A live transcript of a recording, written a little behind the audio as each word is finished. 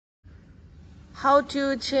how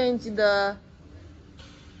to change the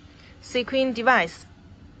sequin device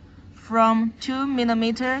from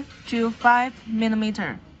 2mm to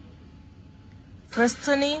 5mm.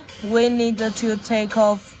 Firstly, we need to take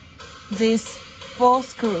off these 4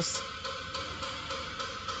 screws,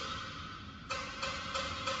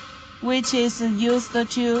 which is used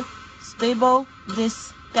to stable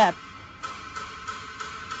this gap.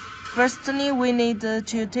 Firstly, we need to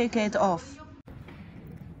take it off.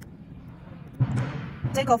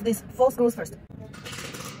 Take off these 4 screws first.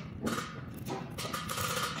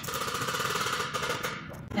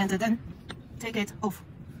 And then take it off.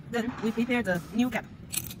 Then we prepare the new gap.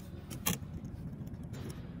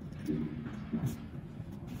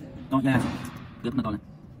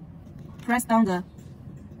 Press down the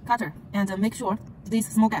cutter and make sure this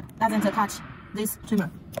small gap doesn't touch this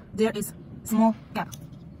trimmer. There is small gap.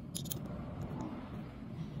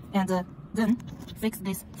 And then fix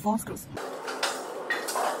these 4 screws.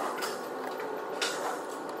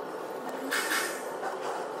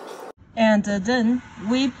 And then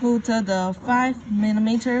we put the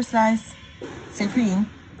 5mm size sequin.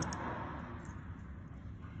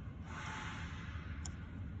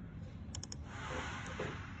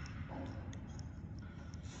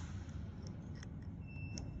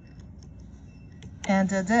 And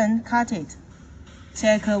then cut it.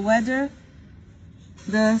 Check whether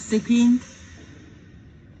the sequin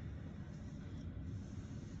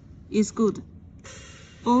is good.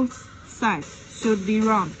 Both sides should be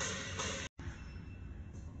round.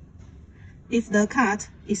 If the cut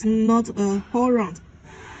is not a whole round,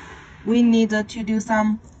 we need to do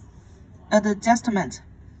some adjustment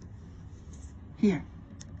here.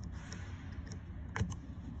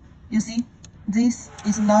 You see, this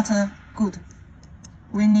is not good.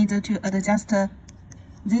 We need to adjust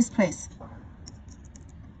this place.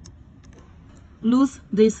 Loose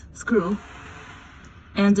this screw,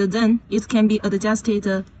 and then it can be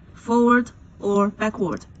adjusted forward or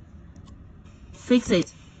backward. Fix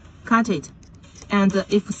it, cut it, and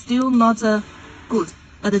if still not good,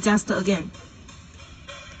 adjust again.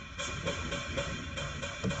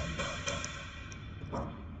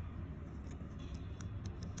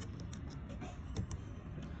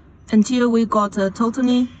 Until we got a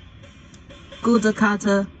totally good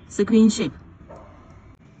cut sequin shape.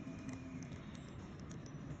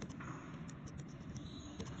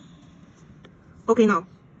 Okay, now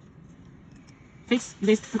fix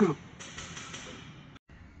this screw.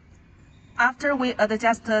 After we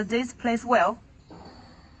adjust this place well,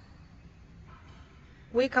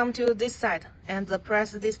 we come to this side and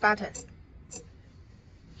press this button.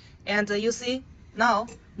 And you see, now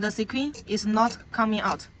the sequin is not coming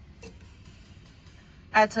out.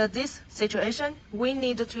 At this situation, we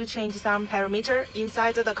need to change some parameter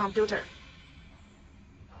inside the computer.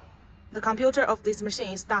 The computer of this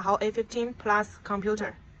machine is Dahao A15 Plus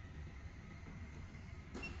computer.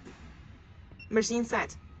 Machine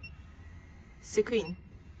set. Sequin.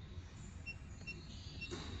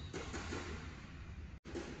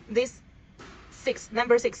 This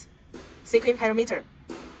number 6 sequin parameter.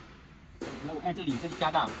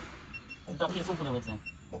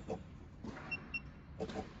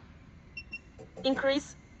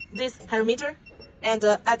 Increase this parameter and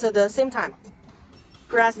at the same time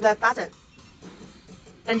press that button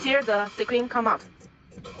until the sequin come out.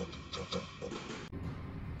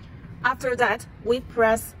 After that, we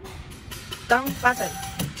press down button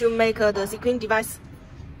to make the sequin device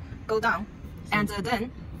go down, and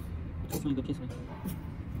then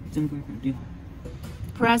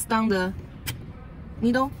press down the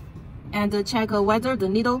needle and check whether the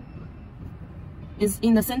needle is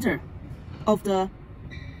in the center of the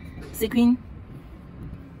sequin.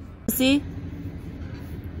 See,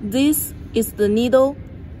 this is the needle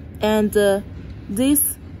and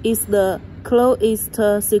this is the closest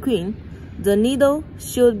sequin. The needle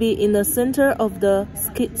should be in the center of the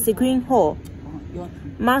sequin hole.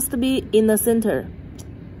 Must be in the center.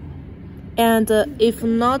 And if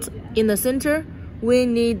not in the center, we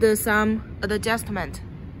need some adjustment.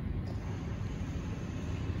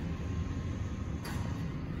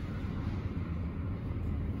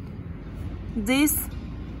 This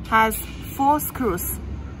has 4 screws.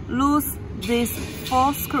 Loose these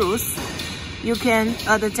 4 screws. You can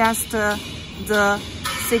adjust the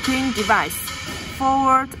sequin device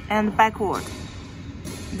forward and backward.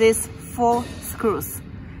 These 4 screws.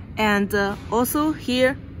 And also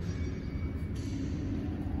here,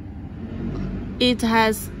 it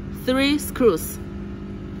has 3 screws.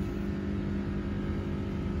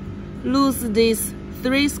 Loose these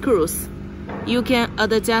 3 screws. You can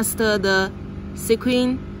adjust the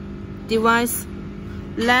sequin device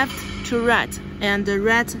left to right and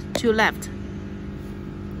right to left.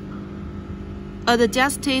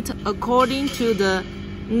 Adjust it according to the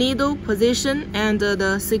needle position and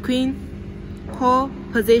the sequin hole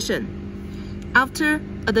position. After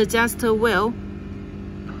adjust well,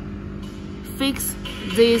 fix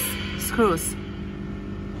these screws,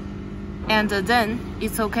 and then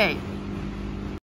it's okay.